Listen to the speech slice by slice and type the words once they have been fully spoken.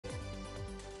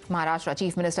Maharashtra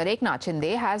Chief Minister Eknath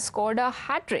Shinde has scored a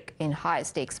hat-trick in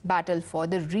high-stakes battle for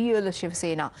the real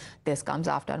Shivsena. This comes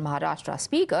after Maharashtra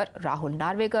Speaker Rahul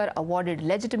Narvekar awarded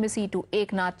legitimacy to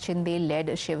Eknath Shinde-led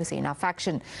Shivsena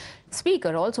faction.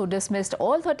 Speaker also dismissed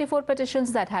all 34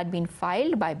 petitions that had been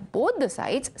filed by both the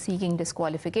sides seeking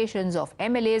disqualifications of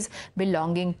MLAs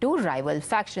belonging to rival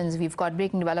factions. We've got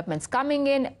breaking developments coming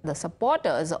in. The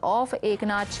supporters of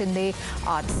Eknath Shinde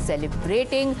are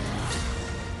celebrating,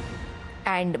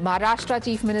 and Maharashtra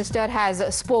Chief Minister has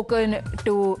spoken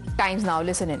to Times Now.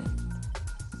 Listen in.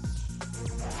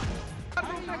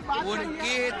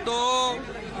 उनकी तो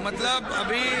मतलब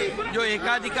अभी जो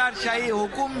एकाधिकारशाही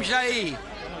हुकुमशाही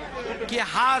की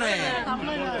हार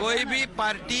है। कोई भी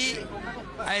पार्टी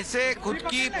ऐसे खुद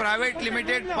की प्राइवेट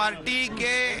लिमिटेड पार्टी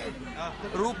के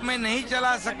रूप में नहीं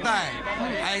चला सकता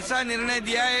है। ऐसा निर्णय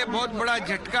दिया है, बहुत बड़ा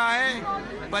झटका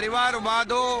है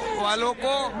परिवारवादों वालों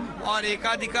को और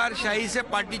एकाधिकारशाही से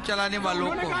पार्टी चलाने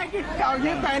वालों को।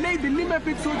 ये पहले ही दिल्ली में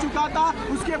फिक्स हो चुका था,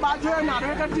 उसके बाद जो है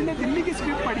नार्वेकर जी ने दिल्ली की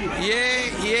स्क्रिप्ट पढ़ी।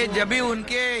 ये जब भी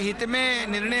उनके हित में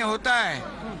निर्णय होता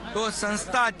है तो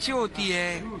संस्था अच्छी होती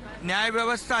है, न्याय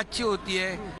व्यवस्था अच्छी होती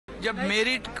है। जब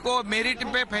मेरिट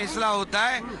पे फैसला होता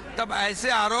है तब ऐसे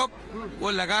आरोप वो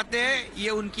लगाते हैं। ये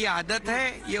उनकी आदत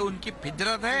है, ये उनकी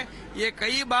फितरत है, ये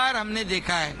कई बार हमने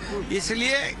देखा है।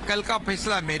 इसलिए कल का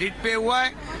फैसला मेरिट पे हुआ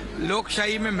है।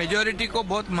 लोकशाही में मेजॉरिटी को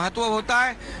बहुत महत्व होता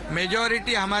है।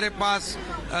 मेजॉरिटी हमारे पास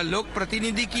लोक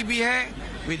प्रतिनिधि की भी है,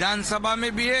 विधानसभा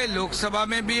में भी है, लोकसभा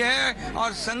में भी है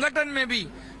और संगठन में भी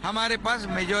हमारे पास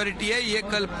मेजॉरिटी है। ये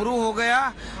कल प्रूव हो गया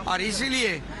और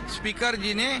इसीलिए स्पीकर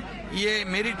जी ने ये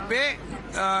मेरिट पे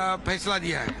फैसला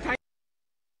दिया है।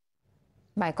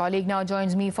 My colleague now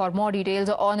joins me for more details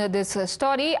on this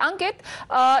story. Ankit,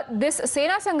 this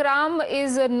Sena Sangram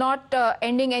is not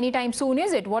ending anytime soon,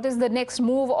 is it? What is the next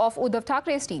move of Uddhav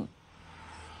Thackeray's team?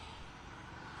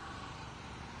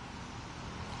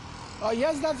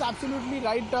 Yes, that's absolutely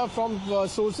right. From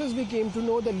sources we came to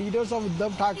know the leaders of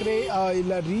Uddhav Thackeray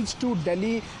reached to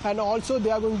Delhi, and also they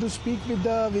are going to speak with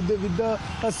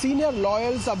the senior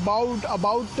loyals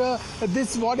about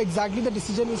this, what exactly the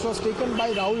decision which was taken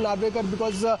by Rahul Narvekar,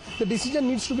 because the decision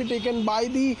needs to be taken by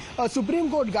the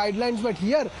Supreme Court guidelines. But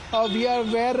here we are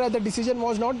where the decision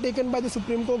was not taken by the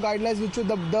Supreme Court guidelines, which was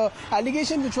the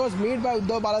allegation which was made by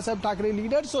Uddhav Balasaheb Thackeray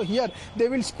leaders. So here they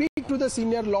will speak to the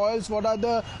senior loyals what are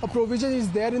the provision is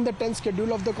there in the 10th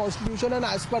schedule of the constitution, and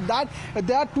as per that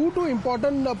there are two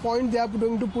important points they are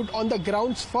going to put on the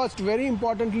grounds. First, very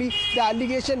importantly, the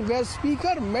allegation where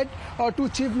speaker met to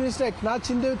Chief Minister Eknath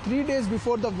Shinde 3 days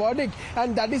before the verdict,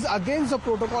 and that is against the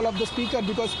protocol of the speaker,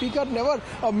 because speaker never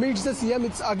meets the CM.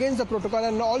 It's against the protocol.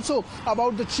 And also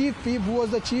about the chief whip, who was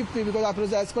the chief whip,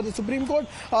 because as per the Supreme Court,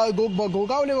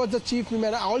 Gogawale was the chief whip,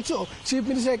 and also Chief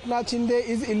Minister Eknath Shinde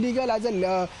is illegal as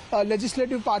a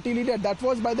legislative party leader. That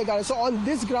was by the guy. So on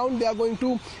this ground they are going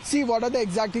to see what are the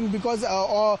exact things, because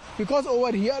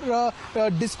over here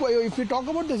if we talk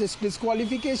about this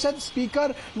disqualification,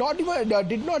 speaker not even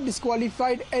did not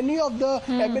disqualify any of the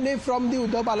MLA from the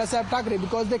Uddhav Balasaheb Thackeray,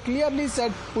 because they clearly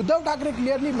said, Uddhav Thackeray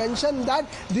clearly mentioned that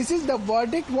this is the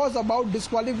verdict was about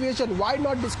disqualification. Why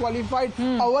not disqualified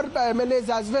our MLAs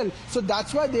as well? So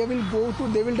that's why they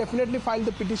will definitely file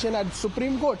the petition at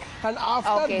Supreme Court, and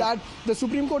after that the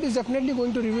Supreme Court is definitely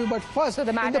going to review. But first, so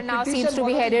the matter now seems to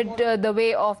be headed the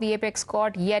way of the apex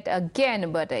court yet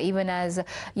again. But even as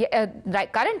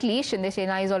currently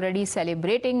Shivsena is already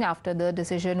celebrating after the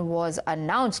decision was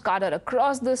announced. Cadre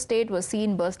across the state was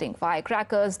seen bursting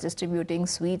firecrackers, distributing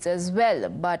sweets as well.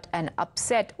 But an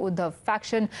upset Uddhav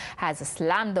faction has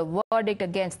slammed the verdict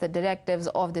against the directives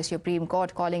of the Supreme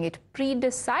Court, calling it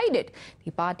pre-decided.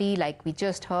 The party, like we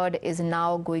just heard, is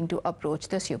now going to approach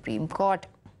the Supreme Court.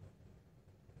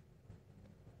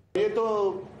 ये तो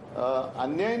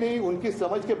अन्याय नहीं, उनकी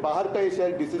समझ के बाहर का ये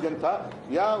शायद डिसीजन था,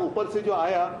 या ऊपर से जो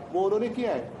आया वो उन्होंने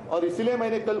किया है। और इसलिए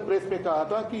मैंने कल प्रेस में कहा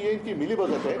था कि ये इनकी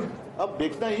मिलीभगत है। अब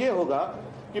देखना ये होगा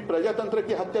कि प्रजातंत्र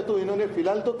की हत्या तो इन्होंने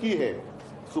फिलहाल तो की है,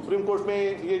 सुप्रीम कोर्ट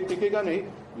में ये टिकेगा नहीं,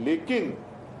 लेकिन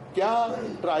क्या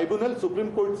ट्राइब्यूनल सुप्रीम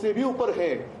कोर्ट से भी ऊपर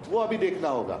है वो अभी देखना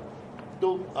होगा। तो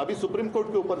अभी सुप्रीम कोर्ट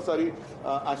के ऊपर सारी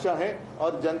आशा है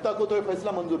और जनता को तो ये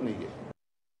फैसला मंजूर नहीं है।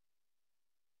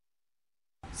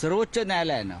 सर्वोच्च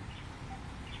न्यायालयानं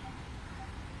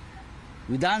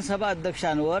विधानसभा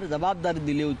अध्यक्षांवर जबाबदारी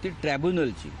दिली होती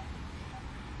ट्रायब्युनलची,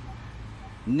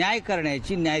 न्याय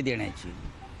करण्याची, न्याय देण्याची,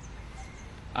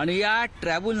 आणि या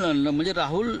ट्रायब्युनलनं म्हणजे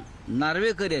राहुल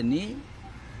नार्वेकर यांनी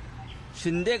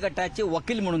शिंदे गटाचे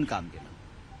वकील म्हणून काम केलं।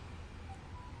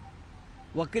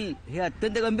 वकील हे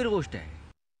अत्यंत गंभीर गोष्ट आहे।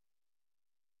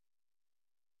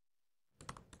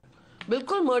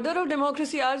 बिल्कुल मर्डर ऑफ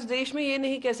डेमोक्रेसी। आज देश में ये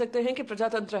नहीं कह सकते हैं कि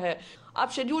प्रजातंत्र है।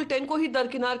 आप शेड्यूल 10 को ही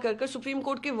दरकिनार कर सुप्रीम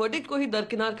कोर्ट के वर्डिक्ट को ही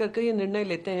दरकिनार कर ये निर्णय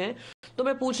लेते हैं। तो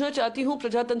मैं पूछना चाहती हूँ,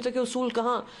 प्रजातंत्र के उसूल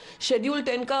कहाँ? शेड्यूल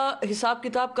 10 का हिसाब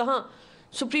किताब कहाँ?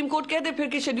 सुप्रीम कोर्ट कह दे फिर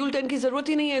कि शेड्यूल 10 की जरूरत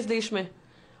ही नहीं है इस देश में,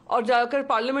 और जाकर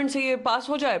पार्लियामेंट से ये पास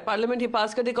हो जाए, पार्लियामेंट ये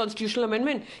पास कर दे कॉन्स्टिट्यूशनल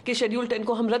अमेंडमेंट कि शेड्यूल 10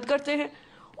 को हम रद्द करते हैं,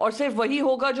 और सिर्फ वही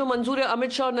होगा जो मंजूर है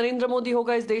अमित शाह और नरेंद्र मोदी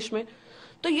होगा इस देश में।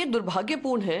 तो ये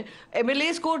दुर्भाग्यपूर्ण है।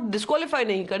 एमएलएस को डिस्क्वालीफाई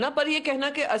नहीं करना, पर ये कहना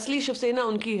कि असली शिवसेना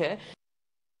उनकी है।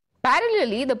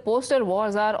 Parallelly, the poster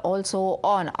wars are also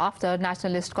on. After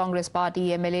Nationalist Congress Party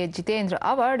MLA Jitendra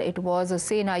Awad, it was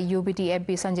Sena UBT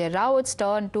MP Sanjay Raut's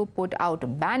turn to put out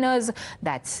banners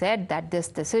that said that this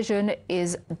decision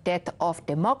is death of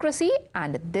democracy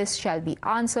and this shall be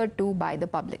answered to by the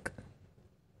public.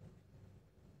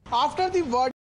 After the word